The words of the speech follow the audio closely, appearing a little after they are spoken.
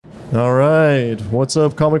All right. What's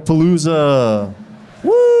up, Comicpalooza?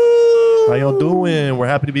 Woo! How y'all doing? We're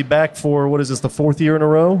happy to be back for, what is this, the fourth year in a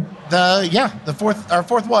row? Our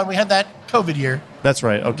fourth one. We had that COVID year. That's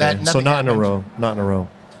right. Okay. So not in a row. Not in a row.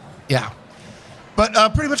 Yeah. But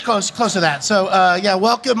pretty much close to that. So,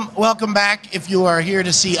 welcome back. If you are here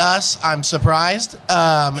to see us, I'm surprised.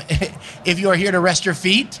 If you are here to rest your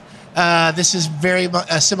feet, this is very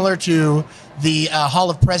similar to the Hall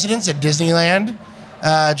of Presidents at Disneyland.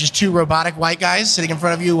 Just two robotic white guys sitting in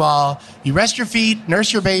front of you while you rest your feet,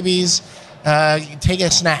 nurse your babies, take a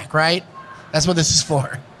snack, right? That's what this is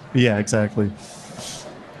for. Yeah, exactly.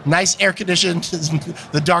 Nice air conditioned,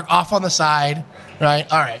 the dark off on the side,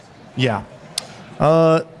 right? All right. Yeah.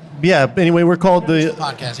 Anyway, we're called the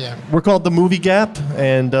podcast. Yeah. We're called the Movie Gap,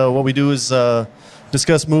 and what we do is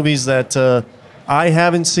discuss movies that I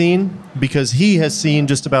haven't seen because he has seen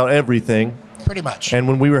just about everything. Pretty much. And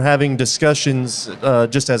when we were having discussions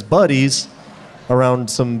just as buddies around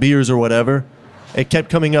some beers or whatever, it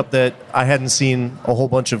kept coming up that I hadn't seen a whole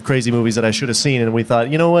bunch of crazy movies that I should have seen. And we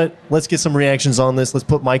thought, you know what? Let's get some reactions on this. Let's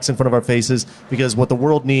put mics in front of our faces because what the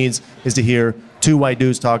world needs is to hear two white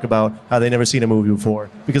dudes talk about how they never seen a movie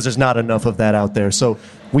before because there's not enough of that out there. So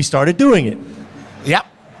we started doing it. Yep.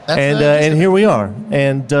 And here we are.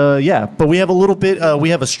 And but we have a little bit,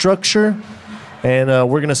 we have a structure. And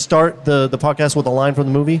we're going to start the podcast with a line from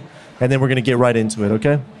the movie, and then we're going to get right into it,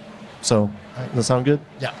 okay? So, does that sound good?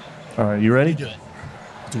 Yeah. All right, you ready? Do it.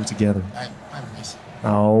 Do it together. I'm nice.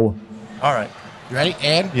 Oh. All right. You ready?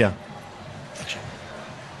 And? Yeah. Action.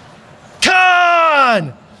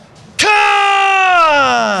 Kahn!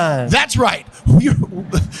 Kahn! That's right.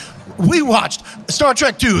 We watched Star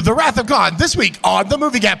Trek II, The Wrath of Kahn, this week on The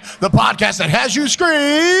Movie Gap, the podcast that has you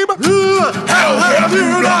scream, how have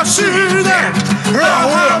you not seen that? How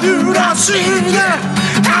have you not seen that?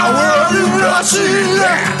 How have you not seen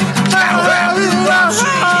that? How have you not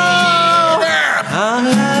seen that? How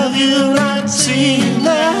have you not seen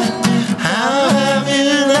that? How have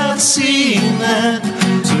you not seen that?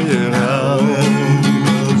 How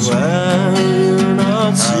have you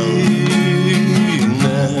not seen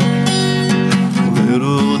that?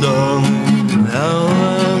 Little darling, how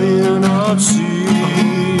have you not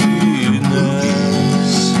seen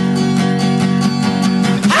this?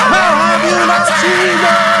 How have you not seen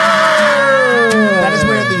that? That is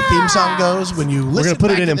where the theme song goes when you listen. We're gonna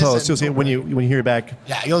put back it in to this post. You'll see it when you hear it back.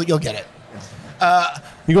 Yeah, you'll get it.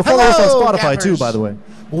 You can follow us on Hello, Spotify Gappers. too, by the way.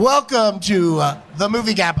 Welcome to The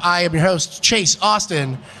Movie Gap. I am your host, Chase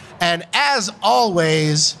Austin. And as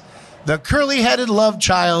always, the curly-headed love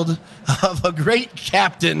child of a great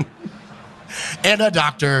captain and a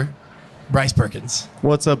doctor, Bryce Perkins.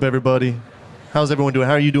 What's up, everybody? How's everyone doing?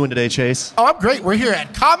 How are you doing today, Chase? Oh, I'm great. We're here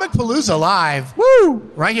at Comicpalooza Live. Woo!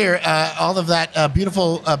 Right here, all of that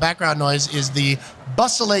beautiful background noise is the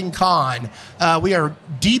bustling con. We are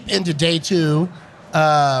deep into day two.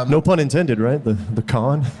 No pun intended, right? The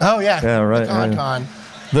con. Oh, yeah. Yeah, right. The right. con.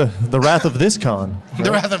 The wrath of this con. Right?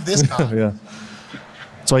 The wrath of this con. Yeah.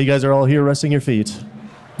 That's why you guys are all here resting your feet.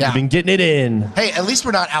 Yeah. You've been getting it in. Hey, at least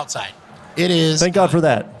we're not outside. It is. Thank God for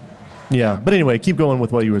that. Yeah. But anyway, keep going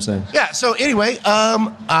with what you were saying. Yeah, so anyway,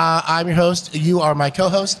 I'm your host. You are my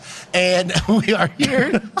co-host. And we are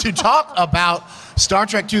here to talk about Star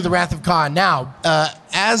Trek II, The Wrath of Kahn. Now,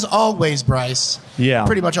 as always, Bryce, Yeah.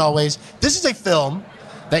 pretty much always, this is a film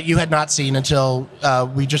that you had not seen until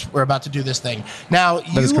we just were about to do this thing. Now,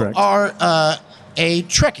 is you correct. are a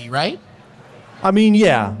Trekkie, right? I mean,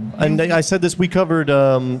 yeah. And I said this, we covered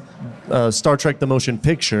Star Trek The Motion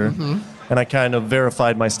Picture, and I kind of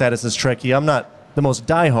verified my status as Trekkie. I'm not the most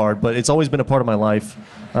diehard, but it's always been a part of my life.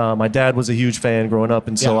 My dad was a huge fan growing up,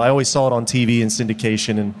 and so I always saw it on TV and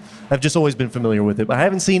syndication, and I've just always been familiar with it. But I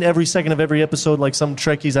haven't seen every second of every episode like some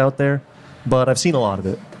Trekkies out there, but I've seen a lot of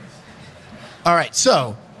it. All right,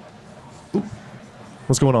 so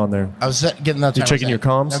What's going on there? I was getting that. You checking your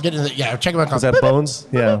comms? I'm getting I'm checking my comms. Is that Bones?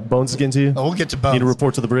 Yeah, Bones is getting to you? Oh, we'll get to Bones. Need to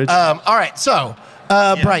report to the bridge? All right, so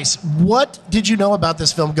Bryce, what did you know about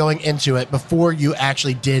this film going into it before you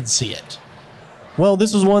actually did see it? Well,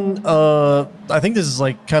 this was one, I think this is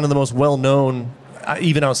like kind of the most well-known,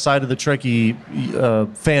 even outside of the Trekkie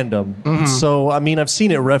fandom. So, I mean, I've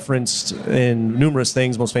seen it referenced in numerous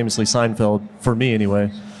things, most famously Seinfeld, for me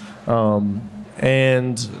anyway. So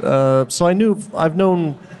I've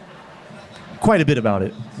known quite a bit about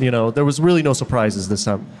it. You know, there was really no surprises this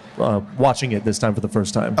time, watching it this time for the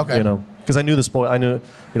first time. Okay. You know, because I knew I knew,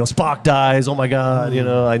 Spock dies. Oh my God. You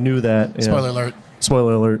know, I knew that. Yeah. Spoiler alert.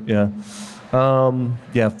 Spoiler alert.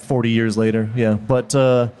 Yeah. 40 years later. Yeah. But,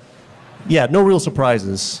 no real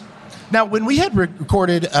surprises. Now, when we had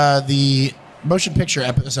recorded the motion picture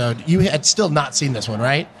episode, you had still not seen this one,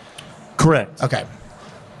 right? Correct. Okay.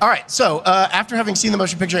 All right. So after having seen the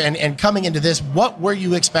motion picture and coming into this, what were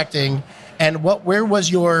you expecting, and where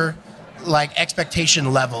was your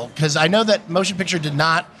expectation level? Because I know that motion picture did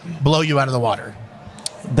not blow you out of the water.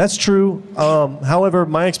 That's true. However,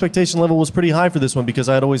 my expectation level was pretty high for this one because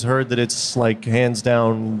I'd always heard that it's hands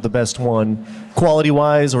down the best one,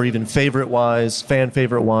 quality-wise or even favorite-wise, fan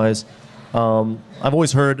favorite-wise. I've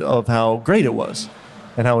always heard of how great it was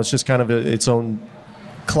and how it's just kind of its own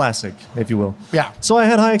classic, if you will. Yeah. So I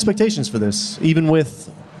had high expectations for this, even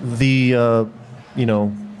with the,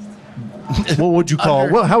 what would you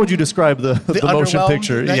call? How would you describe the motion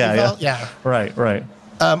picture? Yeah. Right.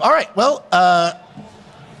 All right. Well,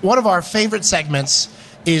 one of our favorite segments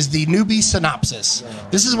is the newbie synopsis.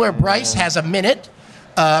 This is where Bryce has a minute.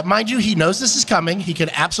 Mind you, he knows this is coming. He can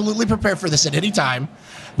absolutely prepare for this at any time.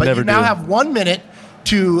 But Never you now do. have 1 minute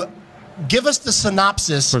to give us the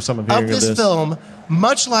synopsis of this film.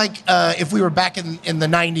 Much like if we were back in the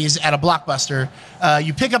 90s at a Blockbuster,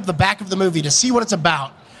 you pick up the back of the movie to see what it's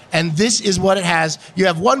about. And this is what it has. You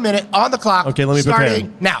have 1 minute on the clock. Okay, let me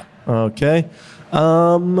starting now. Okay.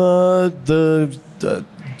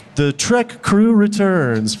 The Trek crew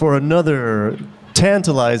returns for another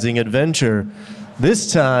tantalizing adventure.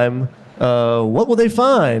 This time, what will they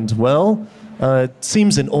find? Well, it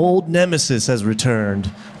seems an old nemesis has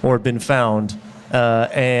returned or been found,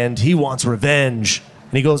 and he wants revenge.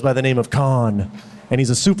 And he goes by the name of Kahn. And he's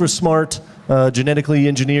a super smart, genetically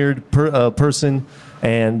engineered person,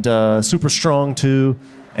 and super strong too.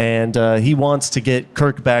 And he wants to get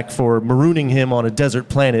Kirk back for marooning him on a desert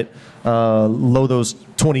planet those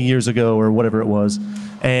 20 years ago or whatever it was.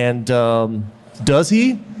 And does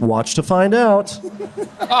he? Watch to find out.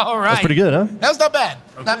 All right. That's pretty good, huh? That was not bad.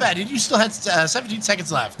 Okay. Not bad. You still had 17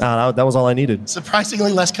 seconds left. That was all I needed.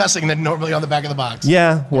 Surprisingly less cussing than normally on the back of the box.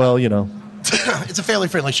 Yeah, well, It's a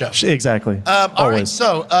family-friendly show. Exactly. All right,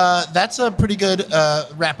 so that's a pretty good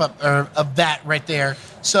wrap-up of that right there.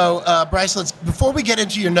 So, Bryce, before we get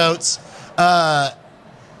into your notes,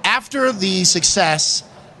 after the success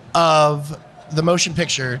of the motion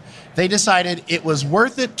picture, they decided it was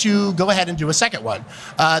worth it to go ahead and do a second one.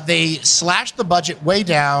 They slashed the budget way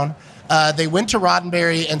down. They went to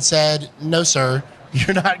Roddenberry and said, "No, sir,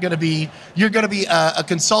 you're going to be a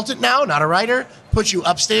consultant now, not a writer. Put you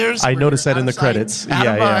upstairs." I noticed that in the credits.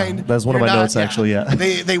 Yeah. That's one of my notes, actually. Yeah.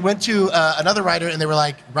 They went to another writer and they were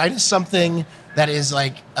like, "Write us something that is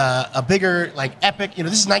a bigger epic."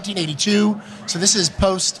 This is 1982, so this is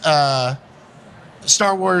post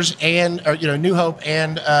Star Wars and New Hope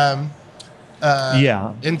and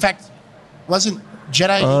yeah. In fact, wasn't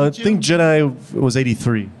Jedi? I think Jedi was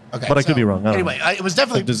 83. Okay, but I could be wrong. Anyway, it was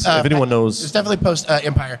definitely. If anyone knows, it was definitely post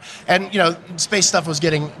Empire, and space stuff was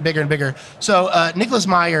getting bigger and bigger. So Nicholas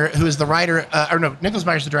Meyer, who is the writer, Nicholas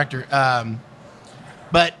Meyer's the director,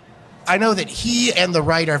 but I know that he and the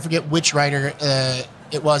writer, I forget which writer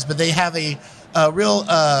it was, but they have a real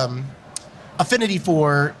affinity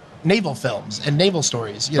for naval films and naval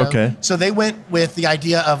stories. Okay. So they went with the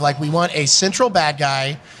idea of we want a central bad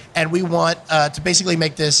guy, and we want to basically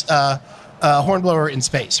make this. Hornblower in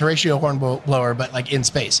space, Horatio Hornblower, but in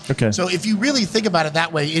space. Okay. So if you really think about it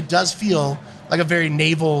that way, it does feel like a very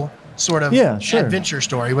naval sort of adventure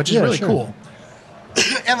story, which is really cool.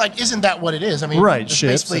 And isn't that what it is? I mean, right, the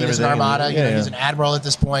space fleet is an armada. He's an admiral at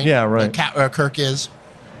this point. Yeah, right. Kirk is.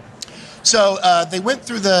 So they went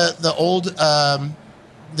through the old,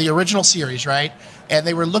 the original series, right? And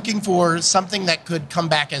they were looking for something that could come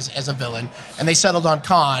back as a villain, and they settled on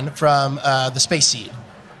Kahn from the Space Seed.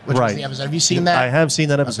 Which was the episode. Have you seen that? I have seen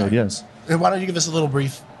that episode, yes. And why don't you give us a little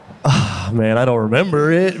brief? Oh, man, I don't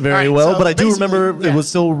remember it very well, but I do remember it was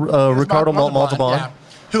still Ricardo Montalban. Yeah.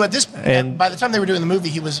 Who at this and by the time they were doing the movie,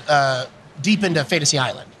 he was deep into Fantasy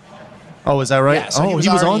Island. Oh, is that right? Yeah, so he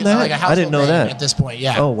was on that? I didn't know that. At this point,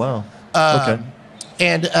 yeah. Oh, wow. Okay.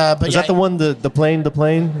 And but is that the one, the plane? The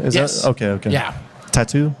plane? Is yes. that okay? Yeah.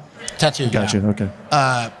 Tattoo. Gotcha. Okay.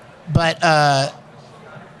 But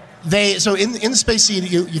so in the space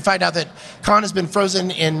seed, you find out that Kahn has been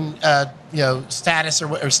frozen in status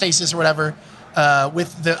or stasis or whatever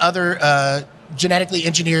with the other genetically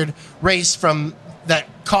engineered race that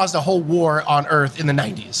caused a whole war on Earth in the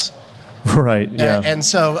 90s. Right. Yeah. And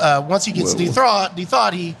so once he gets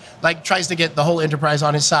thawed, he tries to get the whole Enterprise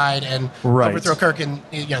on his side and overthrow Kirk, and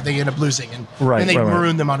they end up losing, and they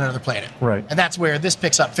maroon them on another planet. Right. And that's where this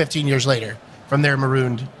picks up 15 years later from their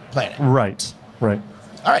marooned planet. Right.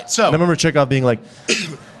 All right, so... And I remember Chekhov being like,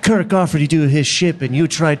 Kirk offered you his ship and you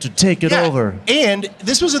tried to take it over. And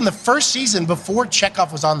this was in the first season before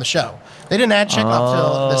Chekhov was on the show. They didn't add Chekhov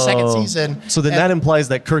till the second season. So then that implies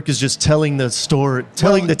that Kirk is just telling the story,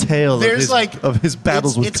 telling the tale of his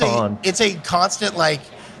battles with Kahn. It's a constant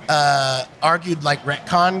argued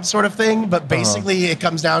retcon sort of thing, but basically it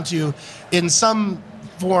comes down to in some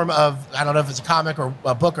form of, I don't know if it's a comic or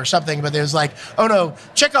a book or something, but there's oh no,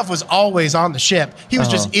 Chekhov was always on the ship. He was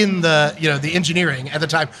just in the engineering at the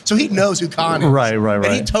time, so he knows who Kahn is. Right.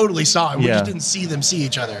 And he totally saw him. We just didn't see them see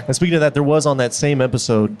each other. And speaking of that, there was on that same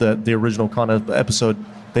episode, the original Kahn episode,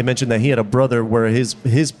 they mentioned that he had a brother where his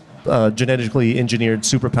genetically engineered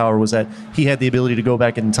superpower was that he had the ability to go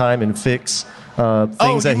back in time and fix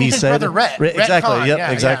things that he said. Brother Rhett. Exactly. Kahn.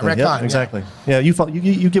 Yep. Exactly. Exactly. Yeah.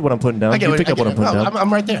 You get what I'm putting down. You pick up what I'm putting down.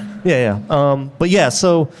 I'm right there. Yeah. But yeah.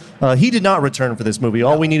 So he did not return for this movie.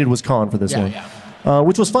 All we needed was Kahn for this one. Yeah.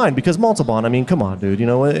 Which was fine because Montalban. I mean, come on, dude.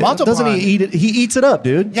 Montalban, doesn't he eat it? He eats it up,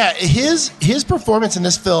 dude. Yeah. His performance in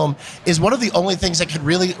this film is one of the only things that could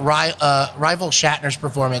really rival Shatner's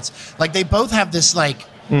performance. They both have this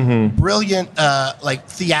brilliant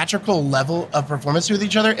theatrical level of performance with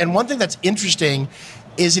each other. And one thing that's interesting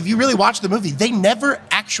is if you really watch the movie, they never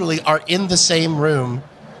actually are in the same room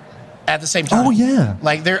at the same time. Oh yeah,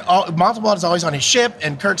 Montalban is always on his ship,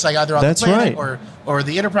 and Kirk's either on the planet or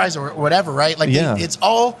the Enterprise or whatever, right? It's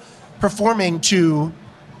all performing to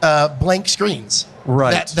blank screens,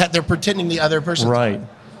 right? That they're pretending the other person, right?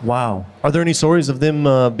 Wow. Are there any stories of them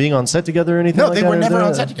being on set together or anything? No, like they that? were never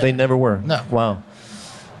on set together. They never were. No. Wow.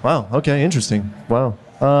 Okay. Interesting. Wow.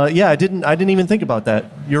 Yeah, I didn't even think about that.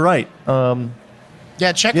 You're right.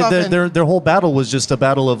 Chekhov. Their whole battle was just a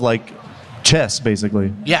battle of chess,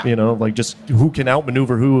 basically. Yeah. Just who can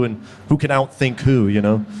outmaneuver who and who can outthink who.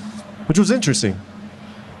 Which was interesting.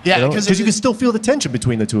 Yeah, because you can still feel the tension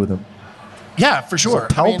between the two of them. Yeah, for sure.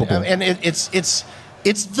 It's palpable. And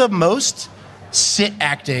it's the most sit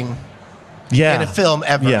acting. Yeah. In a film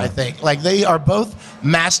ever, I think. They are both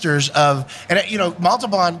masters of, and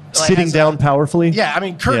Montalban sitting down powerfully. Yeah, I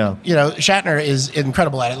mean, Kirk, Shatner is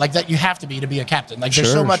incredible at it. That you have to be a captain.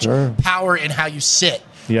 There's so much power in how you sit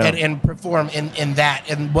and perform in that,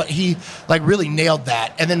 and what he really nailed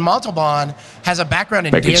that. And then Montalban has a background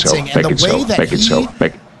in dancing, and the way that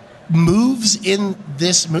he moves in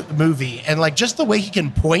this movie, and just the way he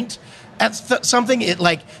can point at something,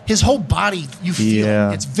 his whole body, you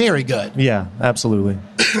feel it's very good. Yeah, absolutely.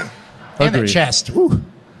 And the chest. Ooh.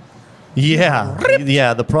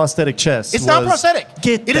 Yeah, the prosthetic chest. It's not prosthetic.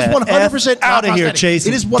 It is 100% out of here, Chase.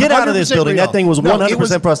 It is 100% get out of this building. Real. That thing was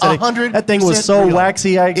 100% prosthetic. That thing was so real.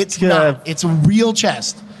 waxy. It's not. It's a real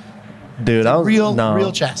chest. Dude,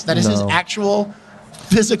 real chest. That is his actual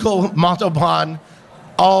physical Montalban.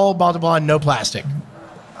 All Montalban, no plastic.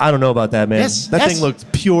 I don't know about that, man. That thing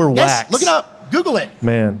looked pure wax. Look it up. Google it.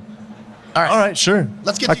 Man. All right, sure.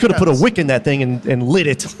 Let's get. I could have put a wick in that thing and lit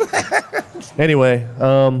it. Anyway,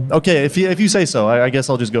 okay. If you say so, I guess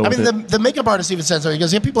I'll just go with it. The makeup artist even said so. He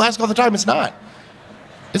goes, "Yeah, people ask all the time. It's not.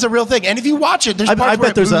 It's a real thing. And if you watch it, there's parts I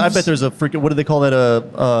where bet there's a freaking, what do they call that?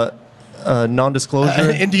 A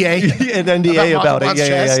non-disclosure NDA. An NDA about it.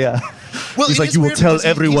 Yeah. Well, he's you will tell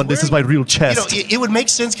everyone this is my real chest. It would make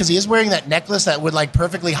sense because he is wearing that necklace that would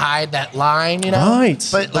perfectly hide that line, Right.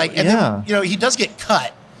 But then, he does get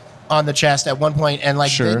cut on the chest at one point, and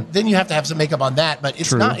then you have to have some makeup on that. But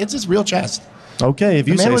it's not. It's his real chest. Okay, if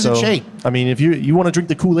you say so. The man was in shape. I mean, if you want to drink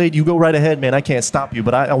the Kool-Aid, you go right ahead, man. I can't stop you,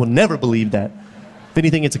 but I will never believe that. If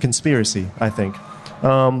anything, it's a conspiracy, I think. You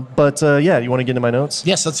want to get into my notes?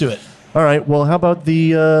 Yes, let's do it. All right. Well, how about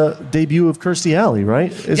the debut of Kirstie Alley,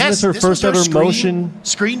 right? Isn't this her first ever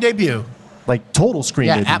screen debut? Total screen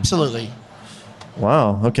debut. Yeah, absolutely.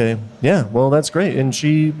 Wow. Okay. Yeah. Well, that's great. And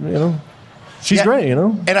she, she's great,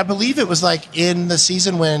 And I believe it was in the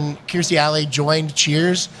season when Kirstie Alley joined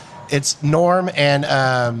Cheers. It's Norm and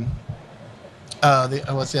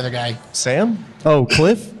what's the other guy? Sam? Oh,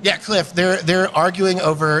 Cliff? Yeah, Cliff. They're arguing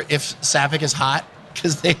over if Saavik is hot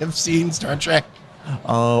because they have seen Star Trek.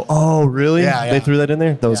 Oh, really? Yeah. They threw that in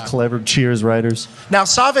there? Those clever Cheers writers. Now,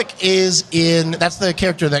 Saavik is that's the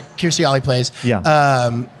character that Kirstie Alley plays.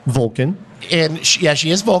 Yeah. Vulcan. And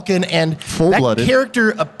she is Vulcan. And full-blooded. That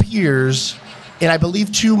character appears in, I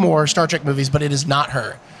believe, 2 more Star Trek movies, but it is not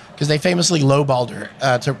her. Because they famously lowballed her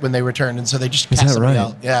when they returned, and so they just cast somebody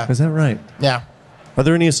else. Yeah. Is that right? Yeah. Are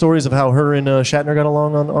there any stories of how her and Shatner got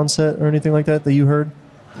along on set or anything like that you heard?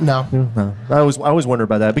 No. No. I always wonder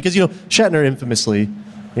about that because Shatner infamously,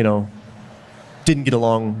 didn't get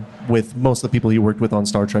along with most of the people he worked with on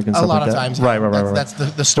Star Trek and stuff like that. A lot of times. Right. That's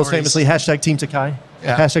the story. Most famously, #Team Takai.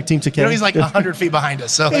 Yeah. Hashtag Team Takei. He's like 100 feet behind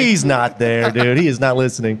us. So He's not there, dude. He is not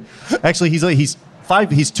listening. Actually,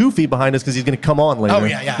 he's 2 feet behind us because he's going to come on later. Oh,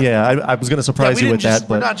 yeah. Yeah, I was going to surprise you with that,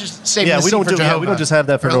 but we're not just saving the we don't scene for we don't just have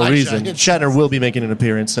that for no reason. Elijah. Shatner will be making an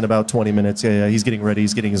appearance in about 20 minutes. Yeah, he's getting ready.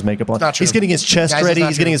 He's getting his makeup on. Not true. He's getting his chest Guys, ready. it's not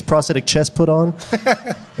He's true. getting his prosthetic chest put on.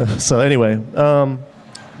 So anyway,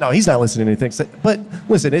 no, he's not listening to anything. But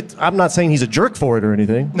listen, I'm not saying he's a jerk for it or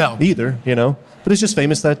anything. No. Either, But it's just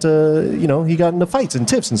famous that, he got into fights and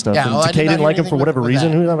tips and stuff. Yeah, and well, I Takei did not didn't hear like him for anything whatever with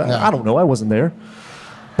reason. that. No. I don't know. I wasn't there.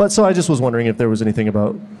 But so I just was wondering if there was anything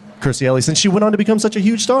about Kirstie Alley since she went on to become such a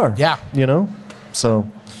huge star. Yeah. So.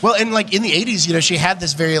 Well, and like in the 80s, she had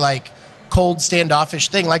this very like cold standoffish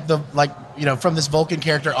thing, from this Vulcan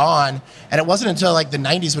character on. And it wasn't until like the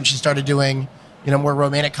 90s when she started doing, more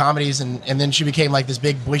romantic comedies. And then she became like this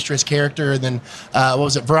big boisterous character. And then, what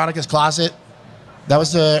was it? Veronica's Closet. That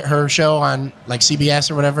was her show on like CBS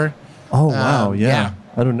or whatever. Oh, wow. Yeah.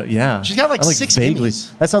 I don't know. Yeah. She's got like 6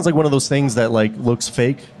 Emmys. That sounds like one of those things that like looks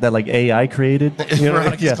fake that like AI created.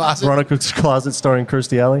 Veronica's Closet. Veronica's Closet starring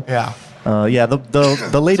Kirstie Alley. Yeah.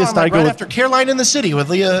 The latest I go right with, after Caroline in the City with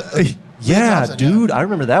Leah. yeah, Thompson, dude, I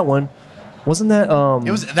remember that one. Wasn't that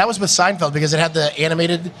That was with Seinfeld because it had the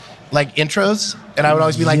animated like intros, and I would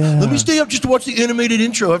always be like, Yeah. "Let me stay up just to watch the animated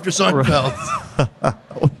intro after Seinfeld."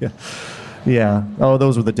 Oh, yeah. Yeah. Oh,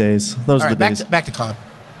 those were the days. Those All were right, the days. back to Kahn.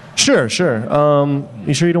 Sure.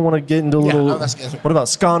 You sure you don't want to get into a little? no, that's good. What about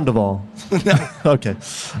Scondoval? Okay.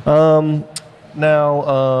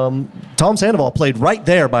 Now, Tom Sandoval played right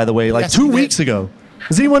there, by the way, like Yes, 2 he did. weeks ago.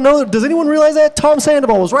 Does anyone know? Does anyone realize that Tom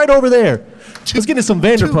Sandoval was right over there? Let's get into some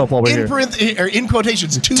Vanderpump while we're here. In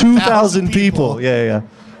quotations, 2,000 people. Yeah.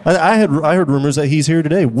 I heard rumors that he's here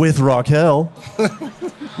today with Raquel.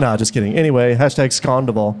 Nah, just kidding. Anyway, hashtag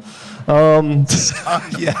Scondoval.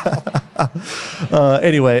 Yeah.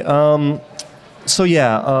 Anyway,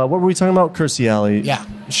 what were we talking about? Kirstie Alley. Yeah.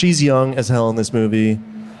 She's young as hell in this movie.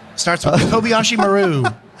 Starts with the Kobayashi Maru.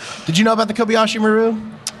 Did you know about the Kobayashi Maru?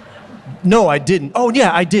 No, I didn't. Oh,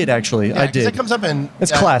 yeah, I did actually. Yeah, I 'cause did. It comes up in.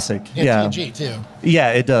 It's classic. In Yeah. TNG too. Yeah,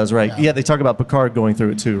 it does. Right. Yeah, they talk about Picard going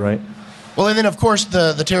through it too, right? Well, and then of course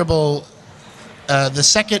the terrible, the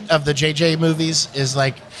second of the JJ movies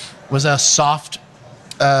was a soft.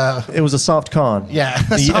 It was a soft con. Yeah,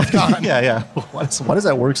 a soft con. Yeah. Why does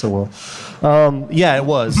that work so well? Yeah, it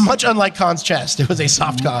was. Much unlike Khan's chest, it was a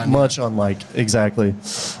soft con. Much unlike, exactly.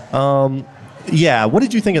 Yeah, what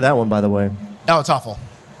did you think of that one, by the way? Oh, it's awful.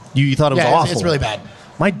 You thought it was awful? It's really bad.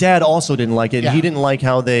 My dad also didn't like it. Yeah. He didn't like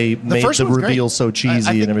how they made first the one's great. reveal so cheesy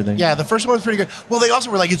I think, and everything. Yeah, the first one was pretty good. Well, they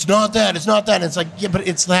also were like, it's not that. And it's like, yeah, but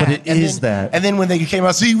it's that. But it is that. And then when they came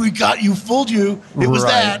out, see, we got you, fooled you. It was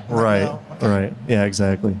that. Right. No, okay. Right. Yeah,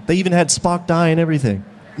 exactly. They even had Spock die and everything.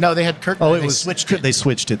 No, they had Kirk. Oh, they switched it. They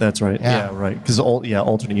switched it. That's right. Yeah. Yeah, right. Because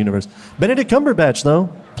alternate universe. Benedict Cumberbatch though,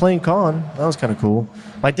 playing Kahn. That was kind of cool.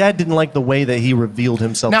 My dad didn't like the way that he revealed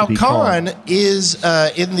himself Now, to be Kahn is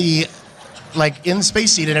in the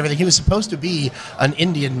space scene and everything. He was supposed to be an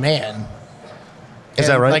Indian man. Is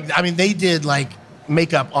that right? They did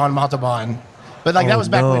makeup on Montalban. But that was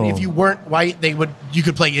back when if you weren't white, you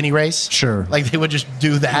could play any race. Sure. They would just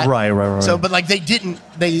do that. Right. So, but they didn't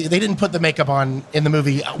put the makeup on in the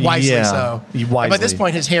movie wisely. Yeah, so wisely. By this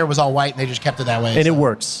point, his hair was all white, and they just kept it that way. And so. it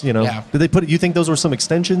works, Yeah. Did they put? You think those were some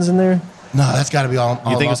extensions in there? No, that's got to be all.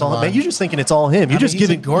 You think it's all? Montalban. Man, you're just thinking it's all him. You're just he's a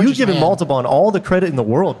giving gorgeous giving man. Montalban all the credit in the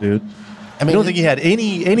world, dude. I don't think he had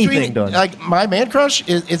anything done. My man crush,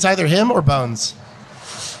 it's either him or Bones.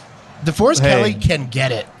 DeForest Kelly can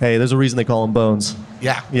get it. Hey, there's a reason they call him Bones.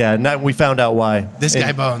 Yeah. Yeah, now we found out why. This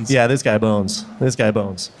guy Bones. Yeah, this guy Bones. That's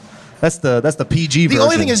the PG version. The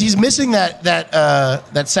only thing is he's missing that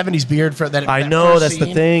 70s beard for that. I that know first that's the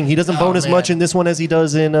scene. thing. He doesn't bone as man. much in this one as he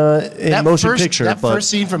does in motion picture. That first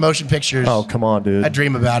scene for motion pictures. Oh, come on, dude. I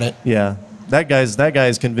dream about it. Yeah, that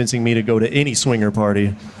guy's convincing me to go to any swinger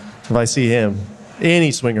party. If I see him,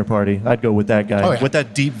 any swinger party, I'd go with that guy. Oh, yeah. With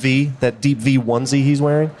that deep V onesie he's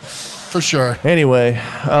wearing. For sure. Anyway,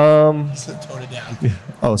 Tone it down.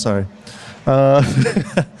 oh, sorry.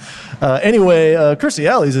 Anyway, Kirstie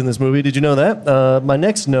Alley's in this movie. Did you know that? My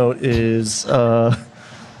next note is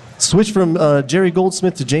switch from Jerry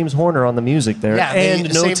Goldsmith to James Horner on the music there. Yeah, and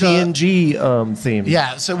they no saved, TNG theme.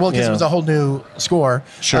 Yeah, because it was a whole new score.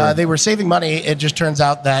 Sure. They were saving money. It just turns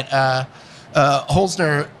out that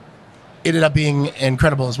Holzner ended up being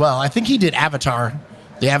incredible as well. I think he did Avatar.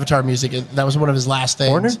 The Avatar music, that was one of his last things.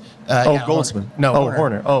 Horner? Yeah, Goldsmith. No, Oh,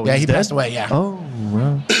 Horner. Oh, yeah, he's he dead? passed away, yeah. Oh,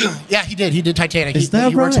 wow. Yeah, he did. He did Titanic. Is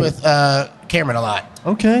that he works right? with Cameron a lot.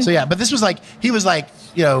 Okay. So, yeah, but this was he was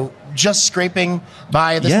just scraping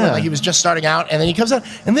by this Yeah. point. He was just starting out, and then he comes out,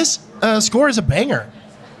 and this score is a banger.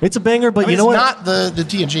 It's a banger, but you know what? It's not the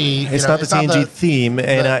TNG. It's not the TNG theme,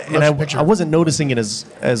 and I wasn't noticing it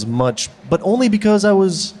as much, but only because I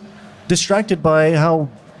was distracted by how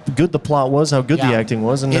good the plot was, how good the acting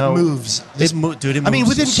was, and how moves. It moves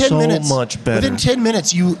within 10 minutes, much better. Within 10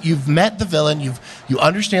 minutes, you've met the villain, you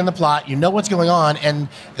understand the plot, you know what's going on, and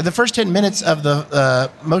in the first 10 minutes of the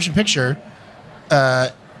motion picture,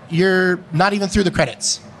 you're not even through the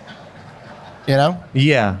credits. You know?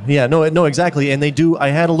 Yeah, no, exactly. And I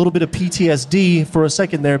had a little bit of PTSD for a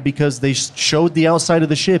second there because they showed the outside of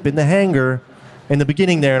the ship in the hangar in the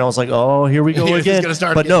beginning there, and I was like, oh, here we go again.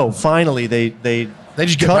 But no, finally, they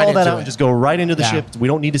just cut all that out and just go right into the ship. We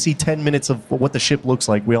don't need to see 10 minutes of what the ship looks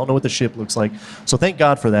like. We all know what the ship looks like. So thank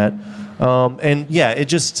God for that. And yeah,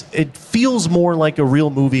 it feels more like a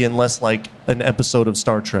real movie and less like an episode of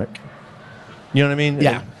Star Trek. You know what I mean?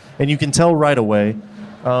 Yeah. And you can tell right away.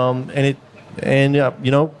 And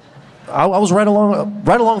you know, I was right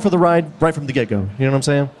along for the ride right from the get-go. You know what I'm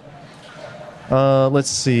saying? Let's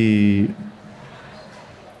see.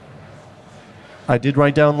 I did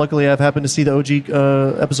write down. Luckily, I've happened to see the OG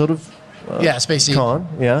episode of Spacey.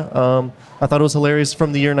 KHAAAN. Yeah, I thought it was hilarious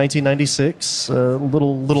from the year 1996.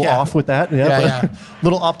 Little off with that. Yeah.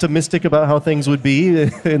 Little optimistic about how things would be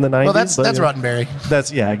in the 90s. Well, that's Roddenberry.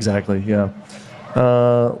 That's exactly. Yeah.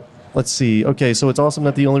 Let's see. Okay, so it's awesome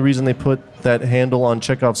that the only reason they put that handle on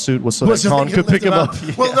Chekhov's suit was so that Kahn could pick him up.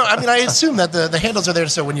 Yeah. Well, no, I mean, I assume that the handles are there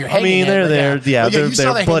so when you're hanging they're there. Yeah, you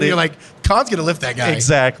saw that handle, you're like, Kahn's going to lift that guy.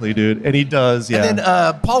 Exactly, dude. And he does, yeah. And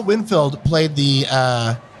then Paul Winfield played the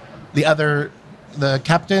other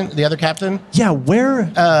captain. Yeah, where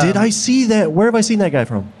did I see that? Where have I seen that guy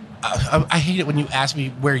from? I hate it when you ask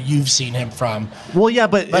me where you've seen him from. Well, yeah,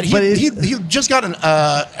 but he just got an.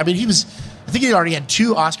 I think he already had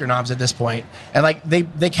 2 Oscar noms at this point, and like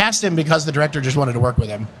they cast him because the director just wanted to work with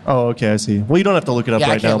him. Oh, okay, I see. Well, you don't have to look it up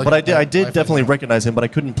right now, but I did definitely recognize him, but I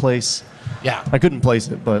couldn't place. Yeah, I couldn't place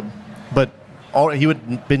it, but he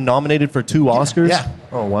would been nominated for 2 Oscars. Yeah.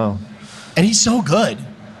 Oh wow. And he's so good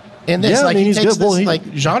in this. Yeah, he takes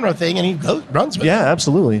this genre thing and he runs with it. Yeah,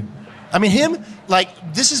 absolutely. I mean,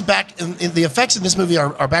 this is back in the effects in this movie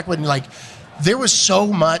are back when there was so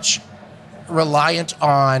much reliant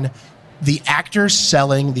on the actor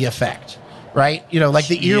selling the effect, right? You know, like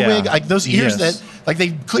the earwig, like those ears that they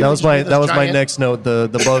clearly. That was my next note. The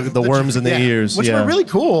bug, the worms in the ears, which were really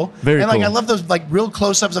cool. Very cool. I love those real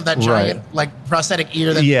close-ups of that giant prosthetic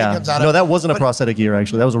ear that comes out of. No, that wasn't a prosthetic ear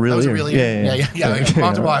actually. That was a real ear. Yeah.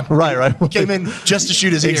 Right. He came in just to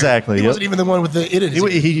shoot his ear. Exactly. He wasn't even the one with the it in his ear.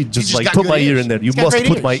 He just put my ear in there. You must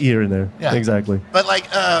put my ear in there. Yeah. Exactly. But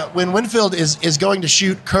when Winfield is going to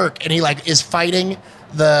shoot Kirk and he is fighting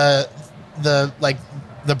the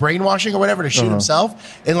brainwashing or whatever to shoot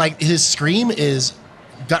himself, and his scream is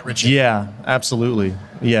gut-wrenching. Yeah, absolutely.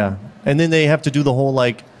 Yeah, and then they have to do the whole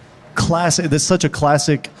classic. There's such a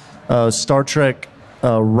classic Star Trek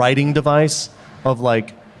writing device of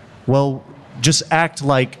just act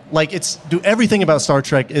like it's everything about Star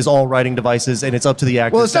Trek is all writing devices, and it's up to the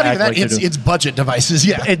actors. Well, it's not even that; it's it's budget devices.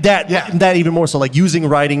 Yeah, and that even more so, using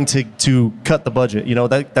writing to cut the budget. You know,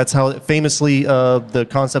 that's how famously the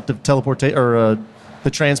concept of teleportation or the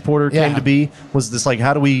transporter came to be. Was this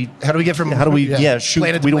how do we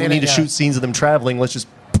shoot? We don't need to shoot scenes of them traveling. Let's just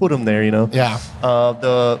put them there. You know. Yeah.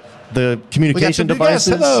 The communication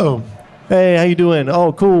devices. Hello. Hey, how you doing?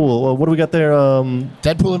 Oh, cool. Well, what do we got there?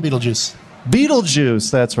 Deadpool and Beetlejuice. Beetlejuice,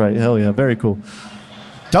 that's right. Hell yeah, very cool.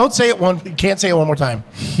 Don't say it can't say it one more time.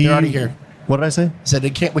 They're already here. What did I say? I said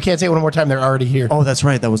we can't say it one more time. They're already here. Oh, that's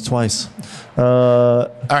right. That was twice. All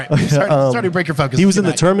right, start to break your focus. He was in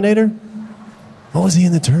the Terminator. What was he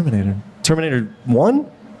in the Terminator? Terminator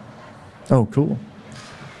 1? Oh, cool.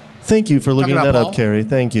 Thank you for looking that up, Carrie.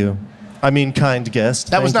 Thank you. I mean, kind guest.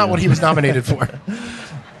 That was not what he was nominated for.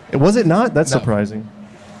 Was it not? That's surprising.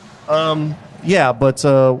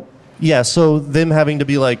 So them having to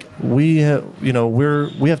be we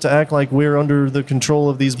have to act like we're under the control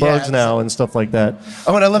of these bugs now and stuff like that.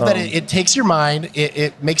 Oh, and I love that it takes your mind,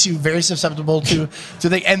 it makes you very susceptible to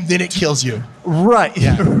and then it kills you. Right.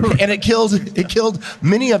 Yeah. And it killed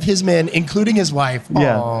many of his men, including his wife.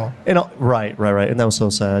 Yeah. Aww. And right. And that was so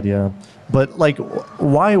sad. Yeah. But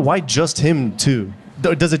why just him too?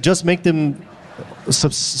 Does it just make them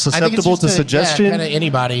susceptible to suggestion? Kind of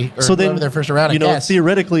anybody. Or so then their first round,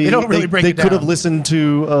 theoretically, they don't really break it down. Could have listened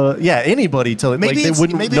to anybody tell it. Maybe they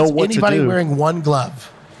wouldn't know what to do. Anybody wearing one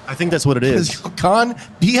glove. I think that's what it is. Kahn,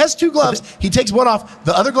 he has 2 gloves. He takes one off.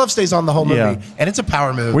 The other glove stays on the whole movie. Yeah. And it's a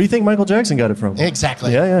power move. Where do you think Michael Jackson got it from?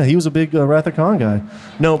 Exactly. Yeah. He was a big Wrath of Khan guy.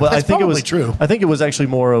 No, but That's I think it was true. I think it was actually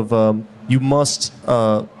more of you must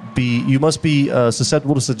be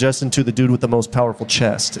susceptible to suggestion to the dude with the most powerful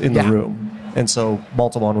chest in the room. And so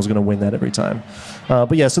Baltimore was going to win that every time.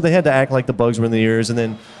 But yeah, so they had to act like the bugs were in the ears, and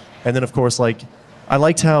then of course, like, I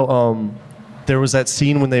liked how there was that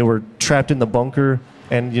scene when they were trapped in the bunker,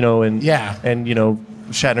 and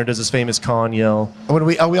Shatner does his famous Kahn yell. When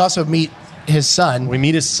we also meet his son. We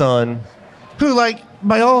meet his son, who, like,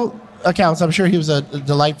 by all accounts, I'm sure he was a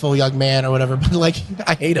delightful young man or whatever, but, like,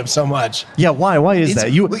 I hate him so much. Yeah, why is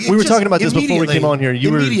that? We were talking about this before we came on here.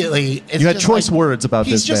 You had choice words about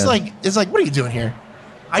this. He's just like, it's like, what are you doing here?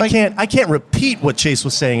 I can't repeat what Chase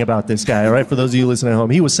was saying about this guy, all right? For those of you listening at home,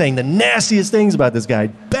 he was saying the nastiest things about this guy.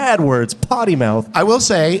 Bad words, potty mouth. I will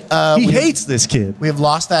say... he hates this kid. We have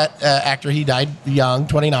lost that actor. He died young,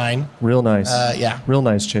 29. Real nice. Yeah. Real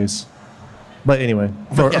nice, Chase. But anyway,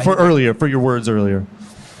 for your words earlier.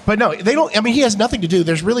 But no, they don't... I mean, he has nothing to do.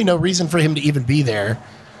 There's really no reason for him to even be there.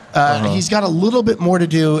 He's got a little bit more to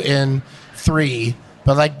do in 3...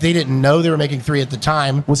 But, like, they didn't know they were making 3 at the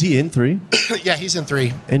time. Was he in 3? Yeah, he's in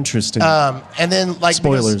 3. Interesting. And then, like...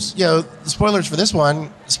 Spoilers. Because, spoilers for this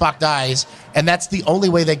one, Spock dies, and that's the only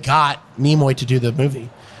way they got Nimoy to do the movie.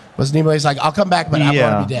 Was Nimoy's like, I'll come back, but I'm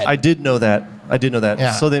going to be dead. I did know that.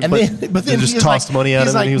 Yeah. So then, but then just tossed money at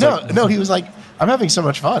him, and he was like... No, he was like, I'm having so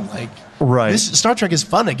much fun. Like, this Star Trek is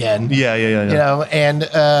fun again. Yeah. You know, and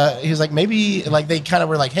he was like, maybe, like, they kind of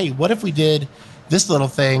were like, hey, what if we did... this little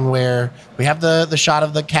thing where we have the shot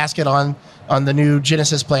of the casket on the new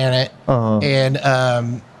Genesis planet,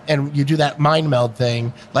 and you do that mind meld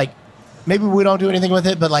thing. Like, maybe we don't do anything with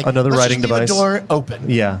it, but like another writing device. Leave a door open.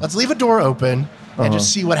 Yeah, let's leave a door open and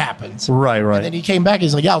just see what happens. Right. And then he came back.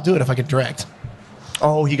 He's like, yeah, I'll do it if I can direct.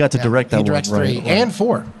 Oh, he got to direct that one. He directs 3 and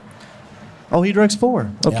 4. Oh, he directs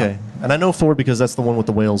 4. Okay, and I know 4 because that's the one with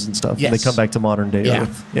the whales and stuff. Yes. And they come back to modern day. Yeah.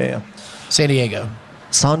 Earth. Yeah. San Diego.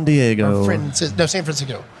 San Diego. San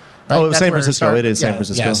Francisco. Right? Oh, San Francisco. It is San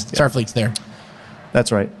Francisco. Yes, Starfleet's there.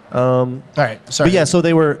 That's right. All right. Sorry. But yeah, so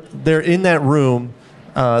they're in that room.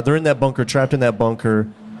 They're in that bunker, trapped in that bunker.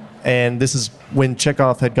 And this is when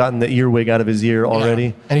Chekhov had gotten the earwig out of his ear already.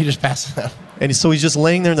 Yeah. And he just passes out. And so he's just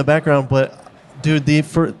laying there in the background. But, dude,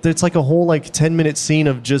 it's like a whole 10-minute scene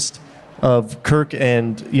of Kirk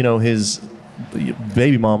and, his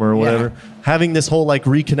baby mama or whatever, having this whole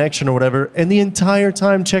reconnection or whatever, and the entire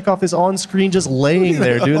time Chekhov is on screen just laying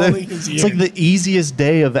there, dude. It's like the easiest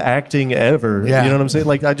day of acting ever. Yeah. You know what I'm saying?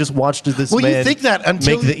 Like, I just watched this man you think that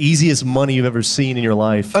make the easiest money you've ever seen in your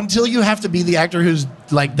life. Until you have to be the actor who's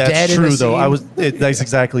dead. That's true, in the though. scene. That's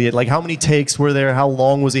exactly it. Like, how many takes were there? How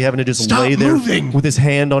long was he having to just Stop lay there moving. with his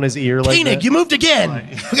hand on his ear like Koenig, that? you moved again.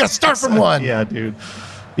 We got to start from 1. Yeah, dude.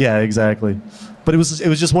 Yeah, exactly. But it was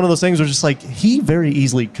just one of those things where just he very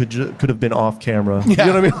easily could have been off camera. Yeah.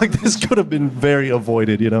 You know what I mean? Like, this could have been very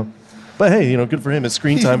avoided, But hey, good for him. It's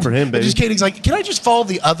screen time for him, baby. Just Koenig's like, can I just fall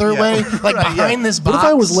the other way? Like behind this box? What if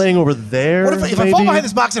I was laying over there? What if I fall behind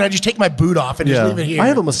this box and I just take my boot off and just leave it here? I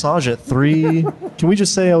have a massage at 3. Can we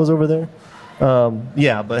just say I was over there?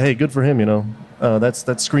 But hey, good for him,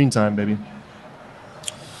 That's screen time, baby.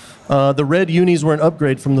 The red unis were an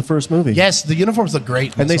upgrade from the first movie. Yes, the uniforms look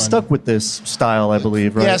great. And they stuck with this style, I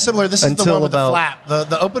believe, right? Yeah, similar. This is the one with the flap,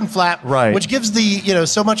 the open flap, right? Which gives the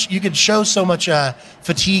so much. You could show so much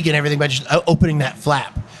fatigue and everything by just opening that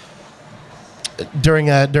flap during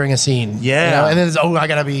a scene. Yeah, and then it's, I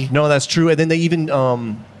gotta be. No, that's true. And then they even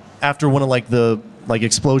after one of the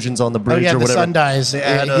explosions on the bridge or whatever, the sun dies. They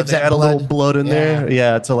add a little blood in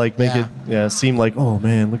there, to make it seem like, oh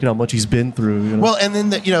man, look at how much he's been through. Well, and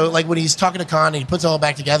then when he's talking to Kahn and he puts it all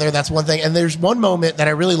back together, that's one thing. And there's one moment that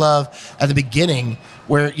I really love at the beginning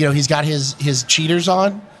where he's got his cheaters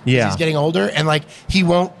on. Yeah, he's getting older, and he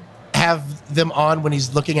won't have them on when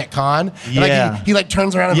he's looking at Kahn. And, he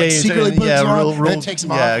turns around and secretly puts them on and then takes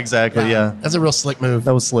them off. Yeah, exactly. Yeah, that's a real slick move.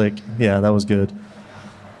 That was slick. Yeah, that was good.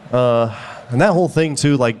 And that whole thing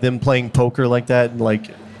too, them playing poker like that, and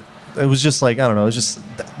it was just I don't know, it's just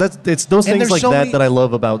it's those things like that that I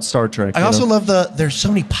love about Star Trek. I also love there's so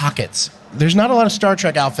many pockets. There's not a lot of Star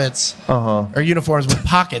Trek outfits or uniforms with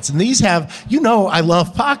pockets, and these have. I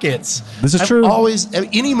love pockets. This is true. Always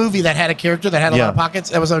any movie that had a character that had a lot of pockets,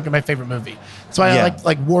 that was my favorite movie. That's why I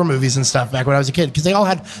like war movies and stuff back when I was a kid, because they all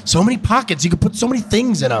had so many pockets. You could put so many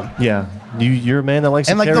things in them. Yeah, you're a man that likes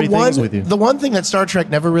to carry things with you. The one thing that Star Trek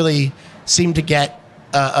never really seemed to get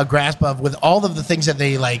a grasp of, with all of the things that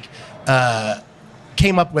they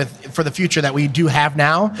came up with for the future that we do have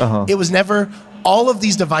now, it was never all of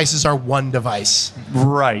these devices are one device.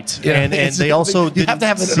 Right. Yeah, And they also you have to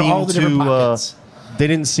have it in all the different pockets. They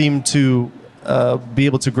didn't seem to be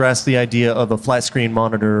able to grasp the idea of a flat screen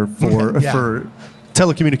monitor for Yeah. for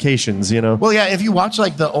telecommunications, you know. Well, yeah, if you watch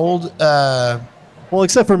like the old Well,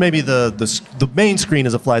 except for maybe the main screen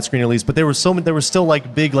is a flat screen at least, but there were still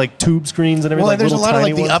like big like tube screens and everything. Well, there's a little lot of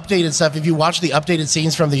tiny like the ones. updated stuff. If you watch the updated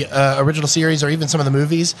scenes from the original series or even some of the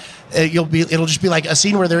movies, it'll just be like a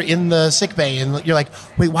scene where they're in the sick bay, and you're like,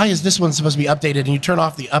 wait, why is this one supposed to be updated? And you turn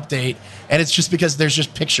off the update, and it's just because there's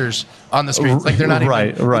just pictures on the screen. It's like they're not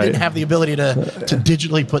Right, even, right. They didn't have the ability to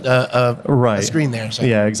digitally put a screen there. So.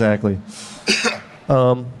 Yeah, exactly.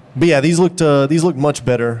 But yeah, these looked much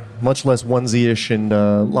better, much less onesie-ish, and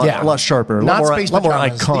a lot sharper, a lot space more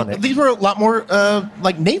pajamas. iconic. These were a lot more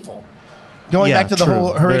like naval, going Yeah, back to the true.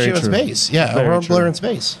 whole Very Horatio in true. space. Yeah, Very Aurora true. Blur in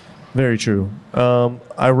space. Very true.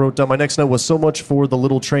 I wrote down my next note was so much for the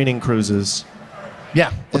little training cruises.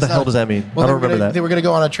 Yeah. What the hell does that mean? Well, I don't remember that. They were going to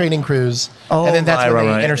go on a training cruise, Oh, and then that's when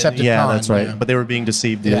they right. intercepted Yeah, Kahn, that's right. yeah. But they were being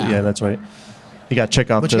deceived. Yeah. Yeah, that's right. You got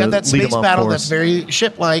Chekhov But to you got that lead space them off battle course. that's very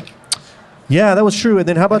ship-like. Yeah, that was true. And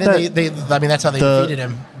then how about And then that? I mean, that's how they defeated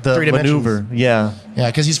him. The 3 dimensions. maneuver. Yeah, Yeah,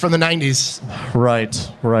 because he's from the 90s. right.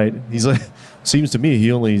 He's like, seems to me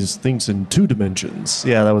he only thinks in 2 dimensions.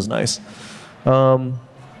 Yeah, that was nice. So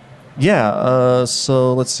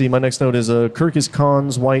let's see. My next note is Kirk is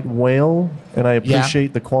Kahn's white whale, and I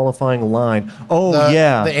appreciate the qualifying line. Oh,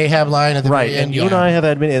 The Ahab line at the right. very end. And you and I have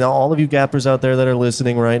admitted, and all of you gappers out there that are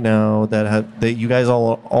listening right now, that you guys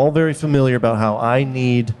all very familiar about how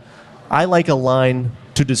I like a line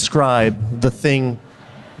to describe the thing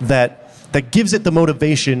that gives it the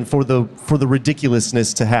motivation for the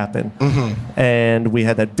ridiculousness to happen. Mm-hmm. And we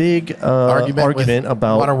had that big argument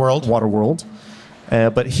about Waterworld.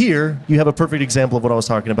 But here you have a perfect example of what I was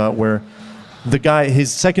talking about, where the guy,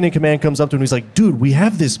 his second in command, comes up to him and he's like, "Dude, we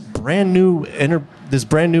have this brand new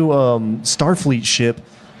Starfleet ship.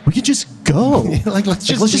 We could just go. let's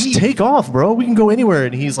just take off, bro. We can go anywhere."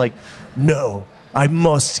 And he's like, "No, I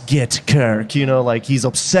must get Kirk." You know, like he's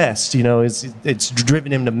obsessed. You know, it's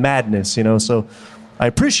driven him to madness. You know, so I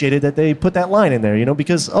appreciated that they put that line in there. You know,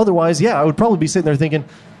 because otherwise, I would probably be sitting there thinking,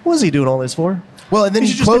 "What is he doing all this for?" Well, and then He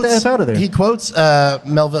should just get the F out of there. He quotes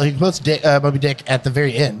Melville. He quotes Moby Dick at the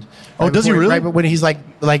very end. Oh, does he really? Right when he's like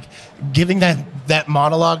giving that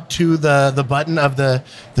monologue to the button of the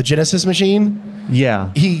Genesis machine. Yeah.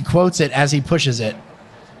 He quotes it as he pushes it.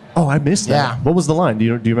 Oh, I missed that. Yeah. What was the line? Do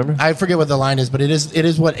you remember? I forget what the line is, but it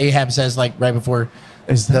is what Ahab says like right before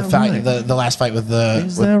Is the that fight, right? the last fight with the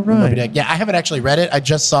Is with that right? Moby Dick. Yeah, I haven't actually read it. I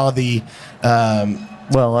just saw the.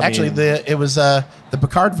 Well, it was the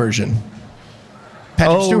Picard version.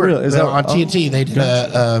 Patrick Stewart. Really? Is that on TNT? They did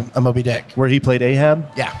a Moby Dick. where he played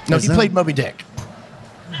Ahab? Yeah. No, he played Moby Dick.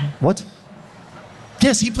 What?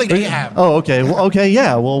 Yes, he played Ahab. Oh, okay. Well, okay,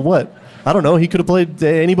 yeah. Well, what? I don't know. He could have played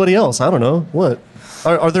anybody else. I don't know. What?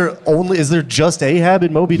 Is there just Ahab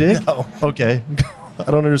in Moby Dick? No. Okay. I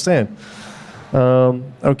don't understand.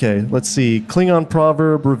 Okay, let's see. Klingon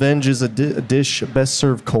proverb, revenge is a dish best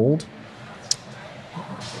served cold.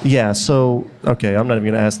 Yeah, so, okay, I'm not even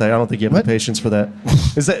going to ask that. I don't think you have the patience for that.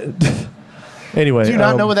 Is that... Anyway. Do you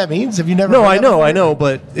not know what that means? Have you never? No, heard I that know, before? I know,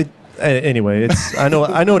 but anyway, it's I know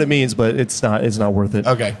what it means, but it's not worth it.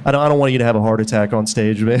 Okay. I don't want you to have a heart attack on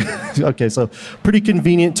stage, man. Okay, so pretty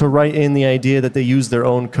convenient to write in the idea that they use their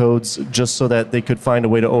own codes just so that they could find a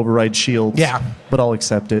way to override shields. Yeah. But I'll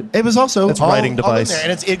accept it. It was also It's all, writing all in device. there.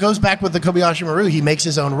 And it goes back with the Kobayashi Maru. He makes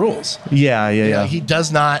his own rules. Yeah. You know, he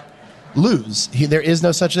does not lose. There is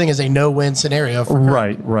no such thing as a no-win scenario for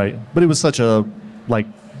Kirk. Right. But it was such a Which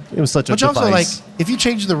device. also, like, if you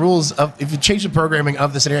change the programming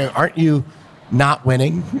of the scenario, aren't you not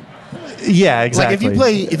winning? Yeah, exactly.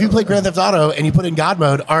 Like if you play Grand Theft Auto and you put in God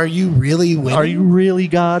mode, are you really winning? Are you really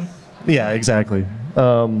God? Yeah, exactly.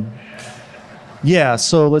 Yeah,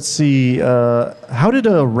 so let's see. How did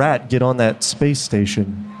a rat get on that space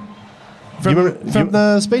station? from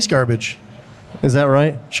the space garbage? Is that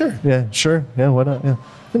right? Sure. Yeah, sure. Yeah, why not? Yeah.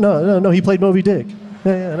 No, he played Moby Dick.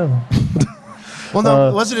 Yeah, no. Well,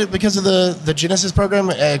 no, wasn't it because of the Genesis program?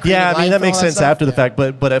 Yeah, I mean, that makes sense after the fact,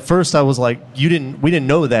 but at first I was like, we didn't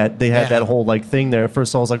know that they had that whole like thing there. At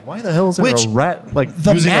first I was like, why the hell is there a rat, like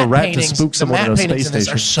using a rat to spook someone in a space in this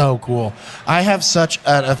station? are so cool. I have such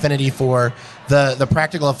an affinity for the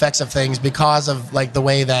practical effects of things because of like the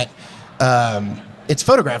way that it's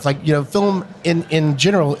photographed. Like, you know, film in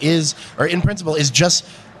general in principle is just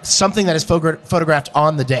something that is photographed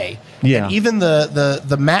on the day. Yeah. And even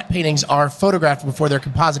the matte paintings are photographed before they're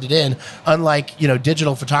composited in, unlike,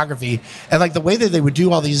 digital photography. And like the way that they would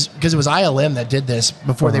do all these, because it was ILM that did this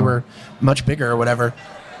before they were much bigger or whatever.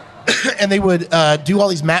 And they would do all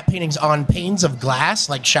these matte paintings on panes of glass,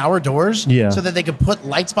 like shower doors, so that they could put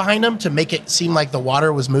lights behind them to make it seem like the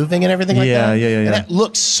water was moving and everything like that. Yeah. And that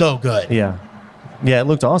looks so good. Yeah. Yeah, it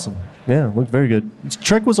looked awesome. Yeah, it looked very good.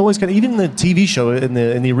 Trek was always kind of, even the TV show in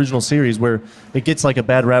the original series where it gets like a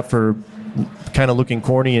bad rap for kind of looking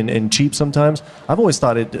corny and cheap sometimes. I've always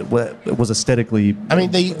thought it was aesthetically. I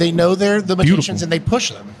mean, they know they're the magicians and they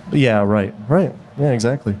push them. Yeah, right. Yeah,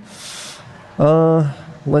 exactly.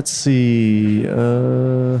 Let's see.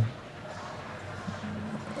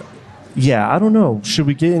 Yeah, I don't know. Should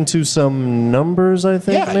we get into some numbers, I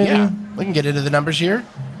think? Yeah, maybe? yeah. We can get into the numbers here.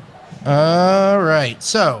 All right.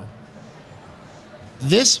 So,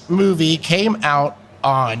 this movie came out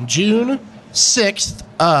on June 6th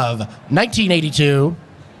of 1982.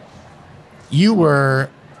 You were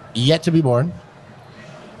yet to be born.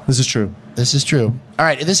 This is true. This is true. All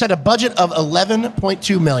right. This had a budget of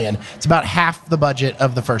 $11.2 million. It's about half the budget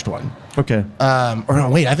of the first one. Okay. Or no,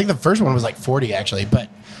 wait. I think the first one was like 40 actually. But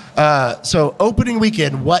so opening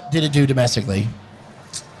weekend, what did it do domestically?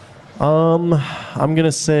 I'm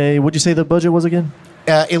gonna say. What'd you say the budget was again?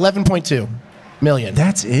 11.2 million.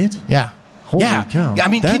 That's it. Yeah. Holy cow. I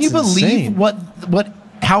mean, That's can you believe insane.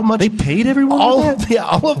 how much They paid everyone? all for that? yeah,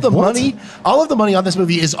 all of the What? money, all of the money on this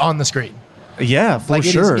movie is on the screen. Yeah, for Like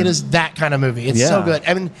sure. it is that kind of movie. It's so Yeah. good.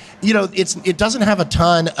 I mean, it doesn't have a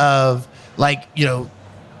ton of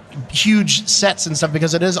huge sets and stuff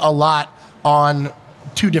because it is a lot on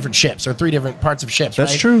 2 different ships or 3 different parts of ships.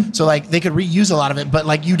 That's right? true. So like they could reuse a lot of it, but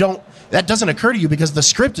like that doesn't occur to you because the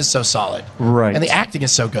script is so solid, Right. And the acting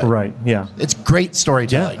is so good, Right. Yeah. It's great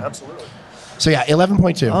storytelling. Absolutely. So yeah,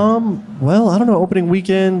 11.2. Well, I don't know. Opening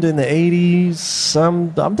weekend in the 80s.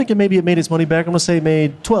 I'm thinking maybe it made its money back. I'm gonna say it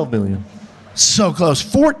made $12 million. So close,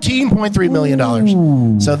 $14.3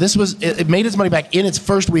 million. So this was it made its money back in its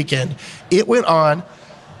first weekend. It went on,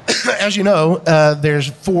 as you know, there's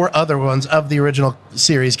 4 other ones of the original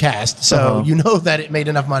series cast. So you know that it made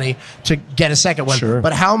enough money to get a second one. Sure.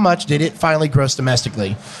 But how much did it finally gross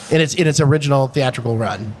domestically in its original theatrical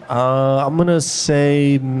run? I'm gonna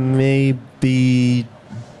say maybe.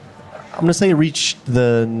 I'm gonna say it reached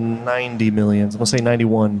the 90 millions. I'm gonna say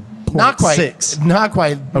 91. Not quite. 6. Not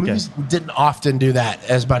quite. Okay. Movies didn't often do that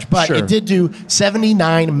as much, but Sure. it did do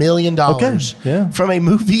 $79 million yeah. from a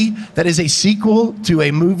movie that is a sequel to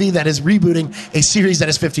a movie that is rebooting a series that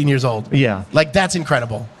is 15 years old. Yeah. Like, that's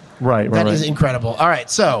incredible. Right. That is incredible. All right,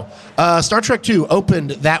 so Star Trek II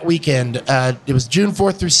opened that weekend. It was June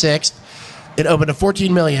 4th through 6th. It opened to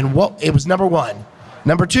 $14 million. It was number 1.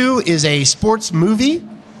 Number 2 is a sports movie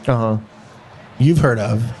you've heard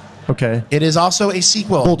of. Okay. It is also a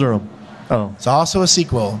sequel. Bull Durham. Oh. It's also a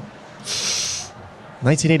sequel.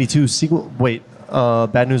 1982 sequel. Wait.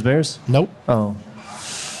 Bad News Bears. Nope. Oh.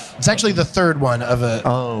 It's actually the third one of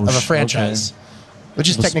a franchise, which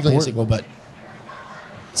is technically a sequel, but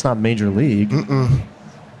it's not Major League.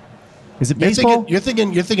 Is it baseball? You're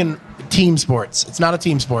thinking team sports. It's not a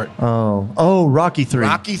team sport. Oh, Rocky 3.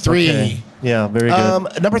 Rocky 3. Okay. Yeah, very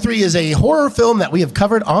good. Number 3 is a horror film that we have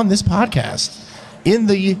covered on this podcast in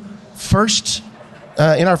the first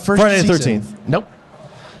in our first Friday the season. 13th. Nope.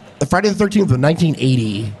 The Friday the 13th of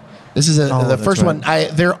 1980. This is the first one.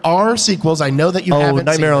 There are sequels. I know that you haven't seen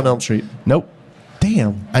Nightmare on them. Elm Street. Nope.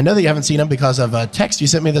 Damn. I know that you haven't seen them because of a text you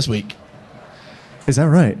sent me this week. Is that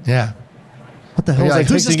right? Yeah. What the hell was I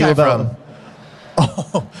Who's this texting guy you about? from?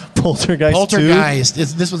 Oh, Poltergeist 2? Poltergeist.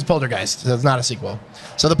 This was Poltergeist. So it's not a sequel.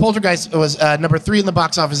 So the Poltergeist was number 3 in the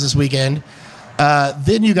box office this weekend.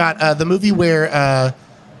 Then you got the movie where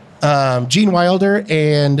Gene Wilder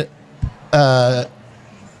and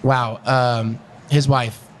his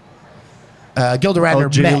wife Gilda Radner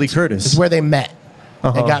Jamie met. Lee Curtis. Is where they met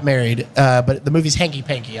and got married. But the movie's Hanky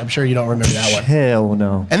Panky. I'm sure you don't remember that one. Hell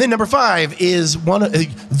no. And then number 5 is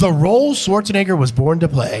the role Schwarzenegger was born to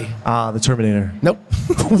play. The Terminator. Nope.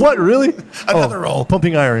 What, really? Another role.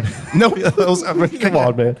 Pumping Iron. Nope. Come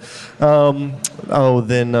on, man.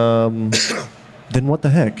 Then what the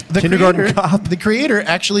heck? Kindergarten Cop? The creator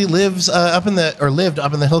actually lived up in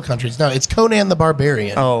the hill countries. No, it's Conan the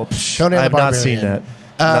Barbarian. Oh, Conan I have the not Barbarian. seen that.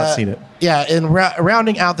 Not seen it. Yeah, and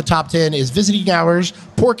rounding out the top 10 is Visiting Hours,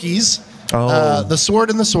 Porky's, The Sword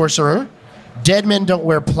and the Sorcerer, Dead Men Don't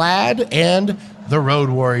Wear Plaid, and The Road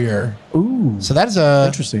Warrior. Ooh. So that's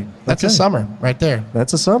interesting. That's a summer right there.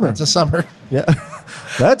 That's a summer. That's a summer. Yeah.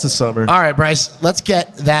 That's a summer. All right, Bryce, let's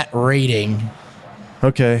get that rating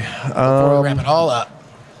Okay. before we wrap it all up.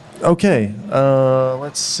 Okay,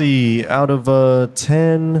 let's see. Out of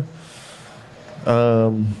 10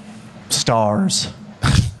 stars.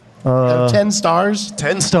 10 stars?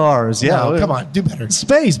 10 stars, yeah. No, come on, do better.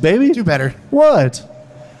 Space, baby. Do better. What?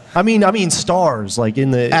 I mean stars, like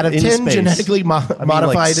in the Out of in 10 space. genetically modified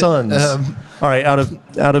like suns. All right, out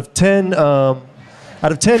of 10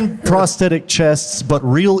 prosthetic chests but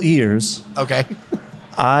real ears, Okay.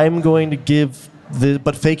 I'm going to give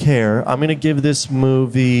but fake hair. I'm going to give this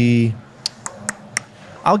movie.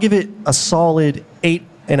 I'll give it a solid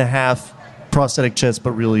 8.5 prosthetic chests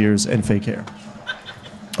but real ears and fake hair.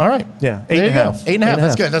 All right. Yeah, There you go. 8.5. 8.5.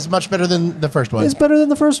 That's good. That's much better than the first one. It's better than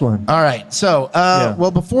the first one. All right. So,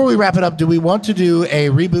 well, before we wrap it up, do we want to do a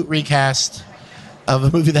reboot recast of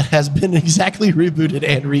a movie that has been exactly rebooted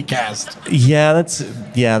and recast? Yeah,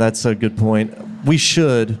 that's a good point. We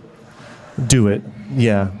should do it.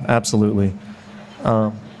 Yeah, absolutely.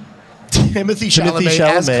 Timothy Chalamet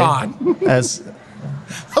as Kahn. as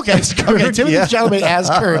Okay. Timothy Chalamet as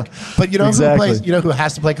Kirk. But you know Exactly. who plays? You know who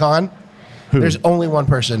has to play Kahn? Who? There's only one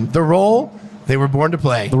person. The role they were born to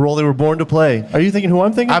play. The role they were born to play. Are you thinking who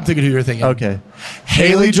I'm thinking? I'm thinking who you're thinking. Okay.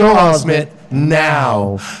 Haley Joel Osment,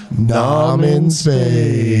 now Naminspace.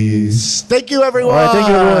 Thank you, everyone. All right, thank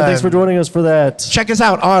you, everyone. Thanks for joining us for that. Check us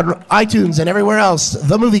out on iTunes and everywhere else.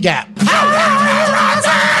 The Movie Gap.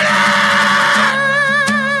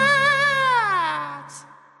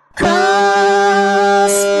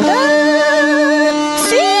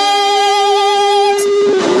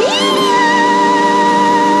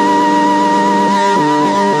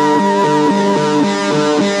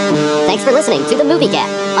 Thanks for listening to The Movie Gap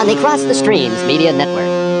on the Across the Streams Media Network.